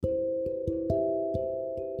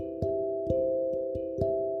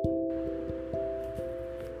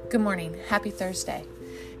Good morning. Happy Thursday.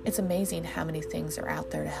 It's amazing how many things are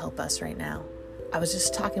out there to help us right now. I was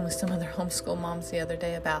just talking with some other homeschool moms the other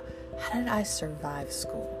day about how did I survive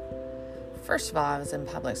school? First of all, I was in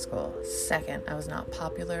public school. Second, I was not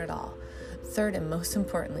popular at all. Third, and most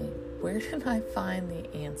importantly, where did I find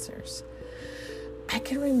the answers? I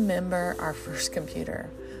can remember our first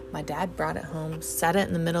computer. My dad brought it home, set it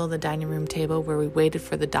in the middle of the dining room table where we waited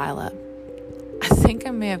for the dial-up. I think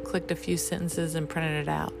I may have clicked a few sentences and printed it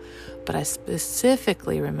out, but I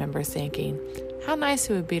specifically remember thinking how nice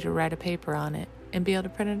it would be to write a paper on it and be able to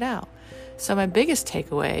print it out. So my biggest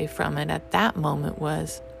takeaway from it at that moment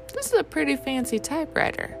was, this is a pretty fancy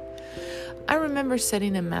typewriter. I remember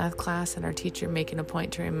sitting in math class and our teacher making a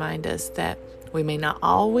point to remind us that we may not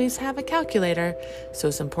always have a calculator, so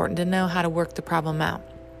it's important to know how to work the problem out.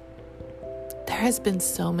 There has been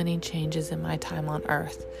so many changes in my time on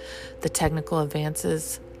Earth. The technical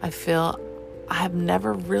advances I feel I have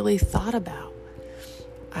never really thought about.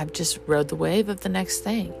 I've just rode the wave of the next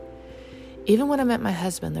thing. Even when I met my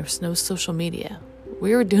husband, there was no social media.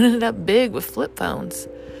 We were doing it up big with flip phones.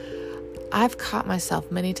 I've caught myself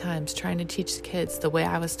many times trying to teach the kids the way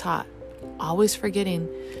I was taught, always forgetting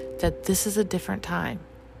that this is a different time.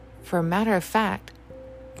 For a matter of fact,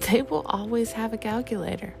 they will always have a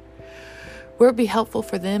calculator. Where it'd be helpful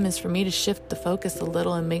for them is for me to shift the focus a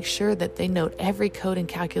little and make sure that they note every code and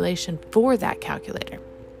calculation for that calculator.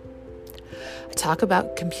 I talk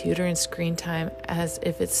about computer and screen time as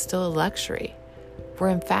if it's still a luxury,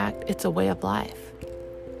 where in fact it's a way of life.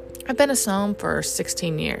 I've been a SOM for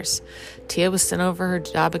 16 years. Tia was sent over her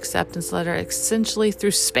job acceptance letter essentially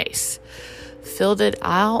through space. Filled it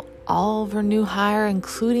out, all of her new hire,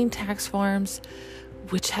 including tax forms,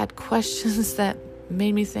 which had questions that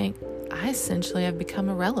made me think, I essentially have become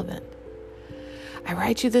irrelevant. I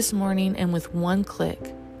write you this morning, and with one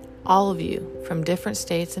click, all of you from different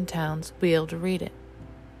states and towns will be able to read it.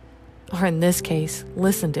 Or in this case,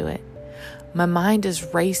 listen to it. My mind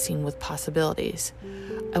is racing with possibilities.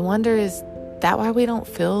 I wonder, is that why we don't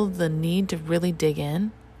feel the need to really dig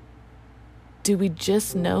in? Do we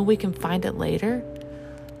just know we can find it later?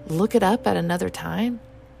 Look it up at another time?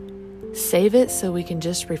 Save it so we can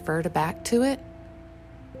just refer back to it?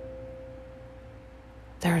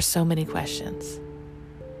 There are so many questions.